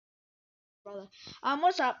brother.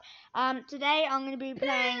 What's up? Today I'm gonna be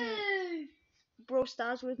playing Brawl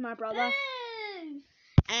Stars with my brother.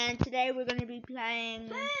 And today we're gonna be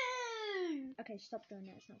playing. Okay, stop doing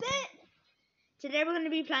that. It's not fun. Today we're gonna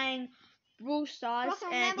be playing Brawl Stars.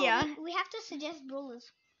 And remember, we have to suggest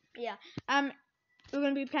brawlers. Yeah. We're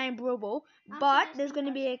gonna be playing Brawl, but there's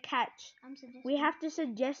gonna be a catch. We have to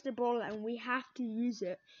suggest a brawler and we have to use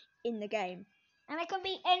it in the game. And it can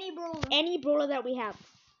be any brawler. Any brawler that we have.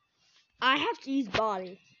 I have to use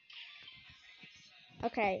Barley.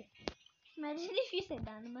 Okay. Imagine if you said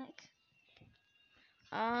Dynamite.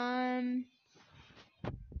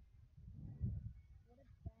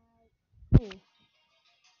 Ooh.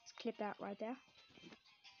 Let's clip that right there.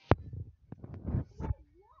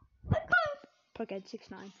 Pocket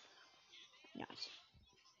 6-9. Nice.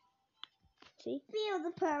 See? Feel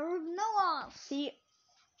the power of Noah. See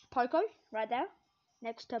Poco right there,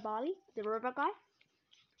 next to Barley, the river guy.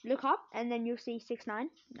 Look up, and then you'll see 6-9.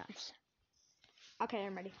 Nice. Okay,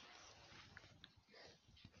 I'm ready.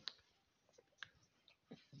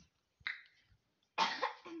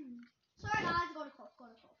 Sorry guys, got a cough.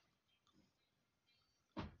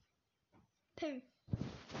 Poo.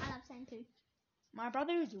 I love saying poo. My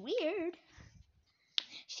brother is weird.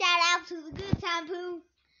 Shout out to the good time poo.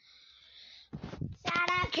 Shout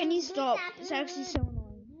out. Can to you the stop? Good time It's poo. actually so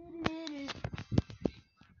annoying.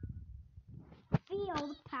 Feel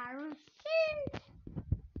the power of sin.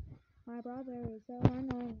 My brother is so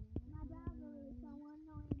annoying. My brother is so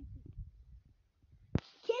annoying.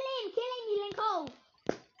 Kill him, you Linko.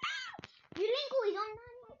 You Linko, he's on 9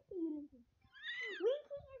 HP, you Linko.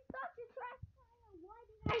 Winky is such a trash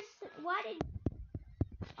player. Why did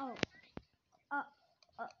oh.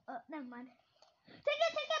 Never mind. Take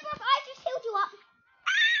it, Brock. I just healed you up.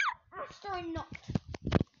 Astro knocked.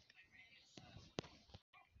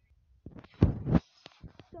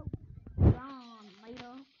 So wrong,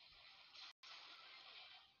 later.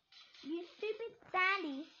 You stupid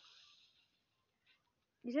Sandy.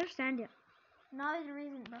 Is there Sandy? No, there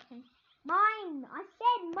isn't, Brocken. Mine. I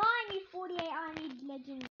said mine is 48. I need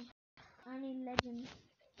legend. I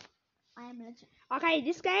am legend. Okay,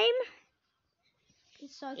 this game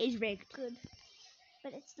It's so is rigged. good.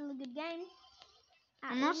 But it's still a good game.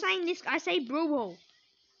 I'm not saying this. I say Brawl.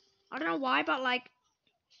 I don't know why, but like,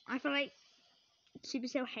 I feel like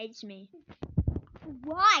Supercell hates me.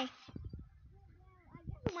 Why? I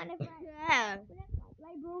guess whenever Yeah. I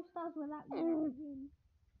play Brawl Stars without win.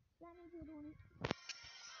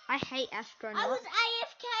 I hate Astronaut. I was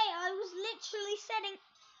AFK. I was literally setting.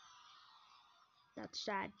 That's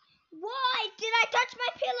sad. Why did I touch my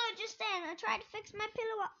pillow just then? I tried to fix my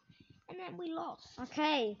pillow up, and then we lost.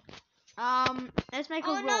 Okay. Let's make a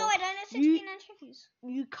Oh rule. no, I don't have 69 trophies.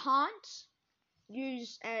 You can't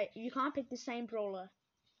use. You can't pick the same brawler.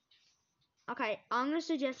 Okay, I'm gonna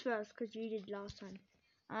suggest first because you did last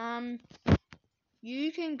time.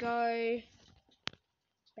 You can go.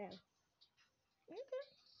 Bell. Okay.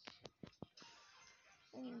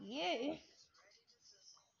 And you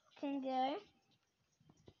can go.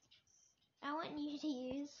 I want you to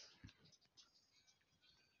use.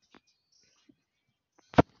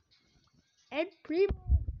 Ed Primo.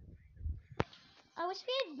 I wish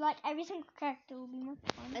we had like every single character would be more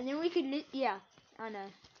fun. And then we could. Yeah, I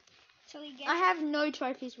know. So we get. I have no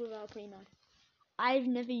trophies with El Primo. I've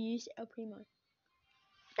never used El Primo. What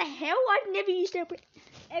the hell? I've never used El Primo.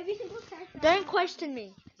 Every single character. Don't question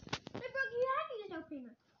me. So, bro, you have used El Primo.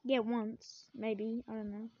 Yeah, once, maybe. I don't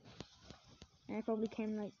know. And I probably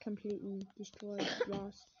came like completely destroyed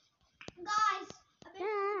last. Guys, I bet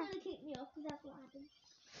you're gonna kick me off because that's what happened.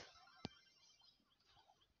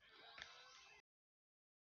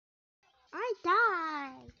 I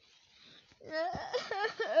died.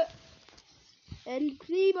 El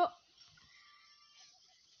Primo.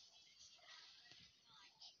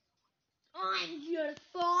 I'm gonna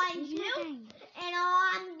find you, and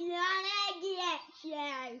I'm gonna get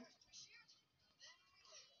you.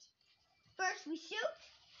 First we shoot,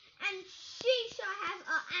 and she shall have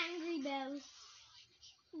an angry bell.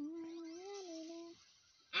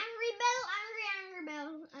 Angry bell.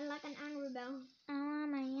 I like an angry bell.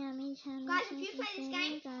 Guys, if you play this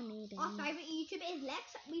game, our favourite YouTuber is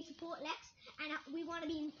Lex. We support Lex, and we want to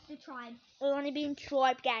be in the tribe. We want to be in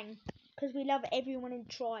Tribe Gang because we love everyone in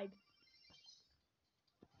Tribe.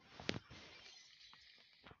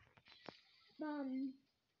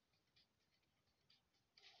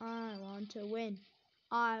 I want to win.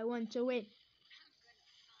 I want to win.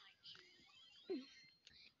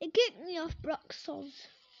 It kicked me off Brock Soz.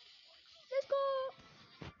 Let's go.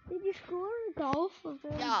 Did you score a goal for the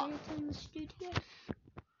Yeah. in the studio?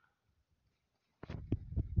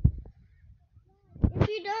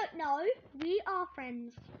 you don't know, we are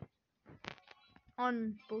friends.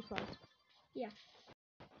 On both sides. Yeah.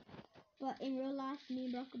 But in real life, me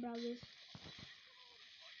and Brock are brothers.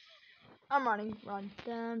 I'm running. Run.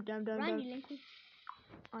 Dum, dum, dum, Run, dum. you Linkle.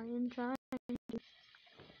 I am trying.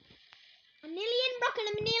 I'm nearly in, Brock, and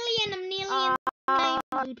I'm nearly in. I'm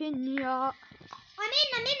I'm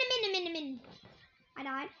in. I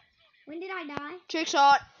died. When did I die? Trick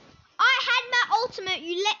shot. I had my ultimate.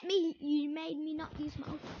 You made me not use my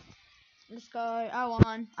ultimate. Let's go. I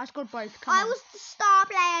won. I scored both. Come I on. was the star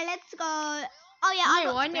player. Let's go. Oh yeah, I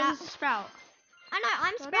No, got I Sprout. was Sprout. I know,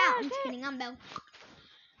 I'm So Sprout. that I'm was just it. kidding. I'm Belle.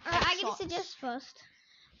 Alright, I get to Shots. suggest first.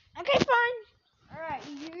 Okay, fine. Alright,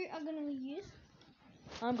 you are gonna use.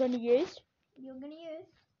 I'm gonna use. You're gonna use.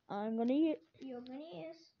 I'm gonna use. You're gonna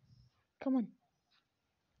use. Come on.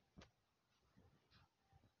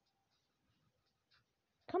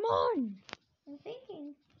 Come on. I'm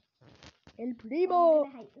thinking. El I'm Primo.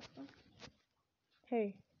 gonna hate this one.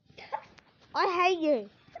 Hey. I hate you.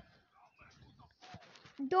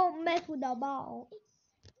 Don't mess with the ball.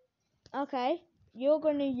 Okay. You're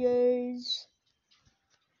gonna use.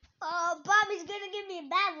 Oh, Bobby's gonna give me a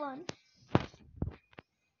bad one.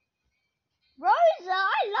 Rosa,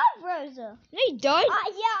 I love Rosa. No, you don't.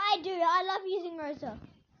 Yeah, I do. I love using Rosa.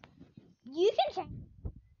 You can change.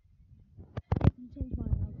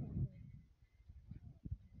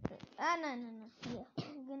 No. Yeah,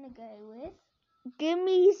 I'm gonna go with. Give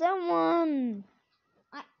me someone.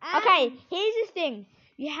 Okay, here's the thing.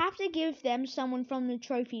 You have to give them someone from the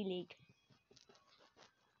trophy league.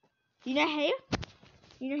 You know here?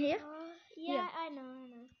 You know here? Yeah, Yeah. I know.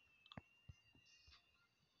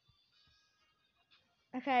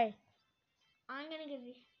 Okay. I'm gonna give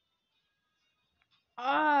you.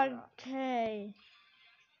 Okay.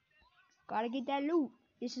 Gotta get that loot.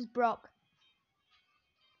 This is Brock.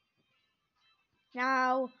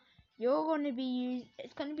 Now, you're gonna be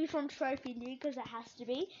it's gonna be from Trophy League because it has to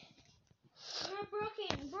be. No, Brooklyn.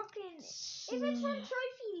 If it's from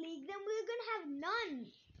Trophy League, then we're gonna have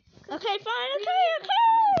none. Okay, fine.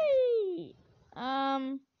 Okay.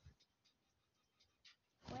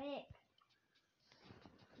 Quick.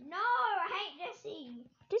 No, I hate Jesse.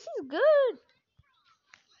 This is good.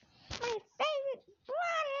 My favorite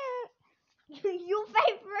brawler. Your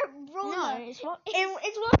favorite brawler? No, it's what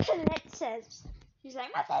Colette says. She's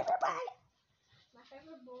like my favorite brawler. My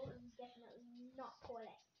favorite brawler is definitely not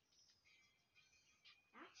Colette.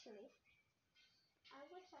 Actually, I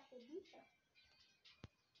wish I could beat her.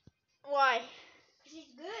 Why?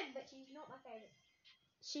 She's good, but she's not my favorite.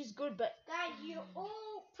 She's good, but Guys, you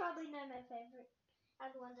all probably know my favorite. Are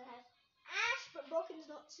the ones that have Ash, but Brocken's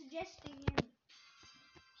not suggesting him.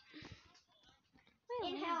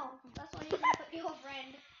 In hell, that's why you can put your friend.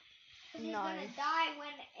 Because he's gonna die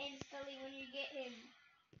instantly when you get him.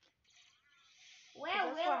 Where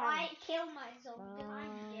will I kill myself? Because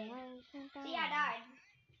I'm dead. See, I died.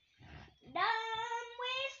 Dumb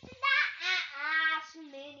ways to die. So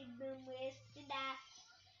many dumb ways to die.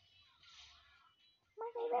 my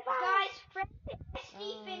favorite Guys,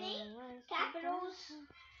 Stephenny, capitals,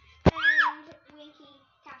 and Winky,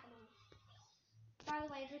 capitals. By the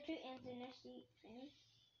way, the two N's in Stephenny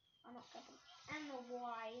are not capitals. And the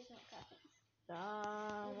Y is not capital.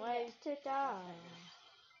 Some ways to die.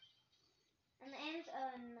 And the N's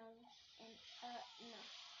are no. No.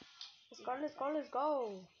 Let's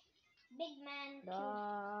go. Big man killed.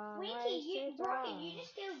 Some Winky, ways to Brocken, die. you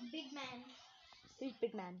just killed Big Man. Who's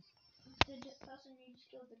big man? The person you just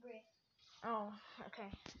killed, the Griff. Oh, okay.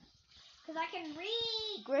 Because I can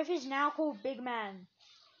read. Griff is now called Big Man.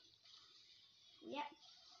 Yep.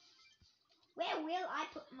 Where will I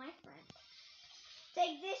put my friend?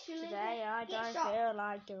 Take this, you Today I don't feel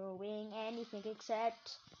like doing anything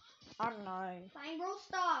except, I don't know. Playing Brawl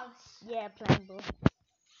Stars. Yeah, playing Brawl.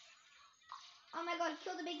 Oh my god,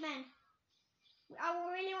 kill the Big Man.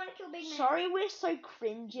 I really want to kill Big Man. Sorry we're so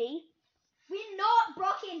cringy. We're not,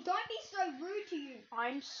 Brocken. Don't be so rude to you.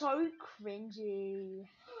 I'm so cringy.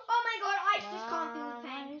 Oh my god, I just can't feel his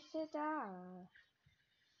pain. Ways to die.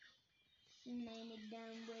 Many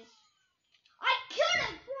dumb ways. I could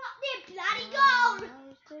have brought their bloody gold.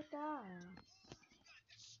 Ways to die.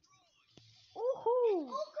 It's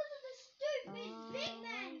all because of the stupid Big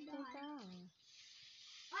Man Ways to guy. die.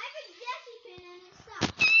 I have a Jesse pin and it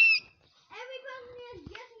sucks. Every person who has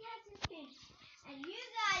Jesse has his pin. And you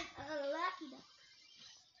guys are lucky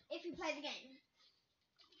if you play the game.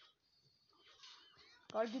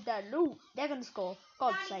 Gotta get that loot. They're gonna score.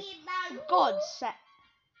 God's sake. Gotta get that For God's sake.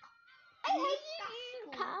 I hate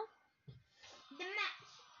you, Carl. The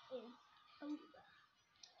match is over.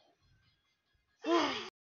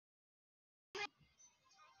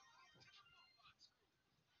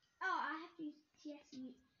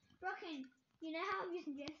 Jesse. Brocken, you know how I'm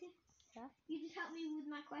using Jesse? Yeah. You just help me with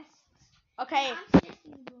my quests. Okay, Yeah, I'm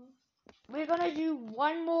suggesting the ball. we're gonna do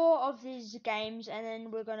one more of these games and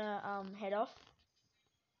then we're gonna head off.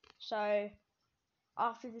 So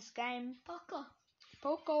after this game,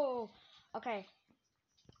 Poco. Okay.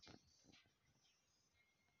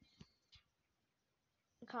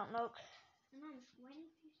 Can't look. And I'm just waiting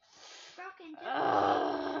for you. Brocken,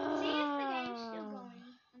 see if the game's still going.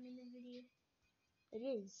 I mean the video. It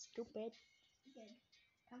is stupid. Good.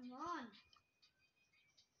 Come on.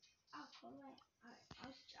 I'll call it.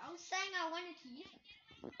 I was saying I wanted to use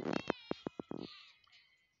it.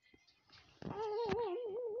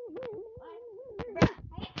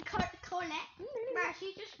 Colette. Bruh,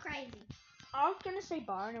 she's just crazy. I was gonna say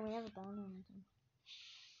Byron and we have a Byron or anything.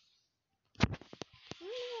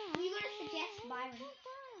 You gotta suggest Byron.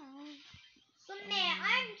 So man,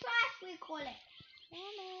 I'm trash with Colette. But I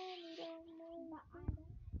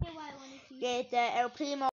don't why I wanted to use Get the El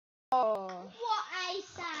Primo. what I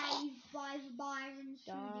say by Byron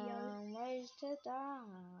Studio. Don't waste to die.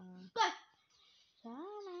 Go.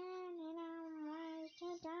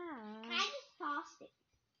 Can I just passed it?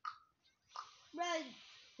 Bro,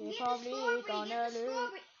 You're get the probably strawberry, gonna get the lose.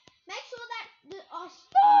 strawberry. Make sure that our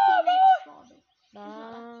teammates scored it.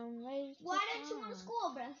 Don't waste Why to don't you want to die. score,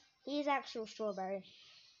 bro? He's actual strawberry.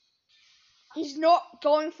 He's not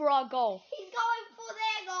going for our goal. He's going for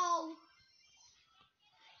their goal.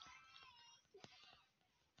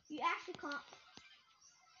 You actually can't.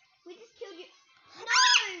 We just killed you. No!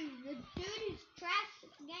 The dude is trash at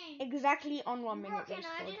the game. Exactly on 1 minute. Brocken,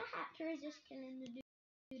 I didn't have to resist killing the dude.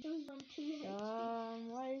 He was on 2 HP.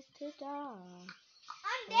 Some ways to die.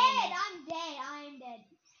 I'm dead. I'm dead. I am dead.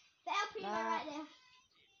 The El Primo right there.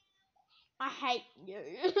 I hate you.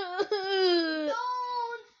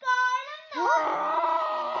 Don't start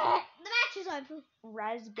another. The match is over.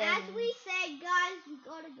 Raspberry. As we said, guys, we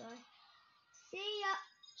gotta go. See ya.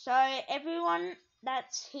 So everyone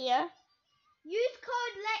that's here, Use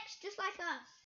code LEX just like us.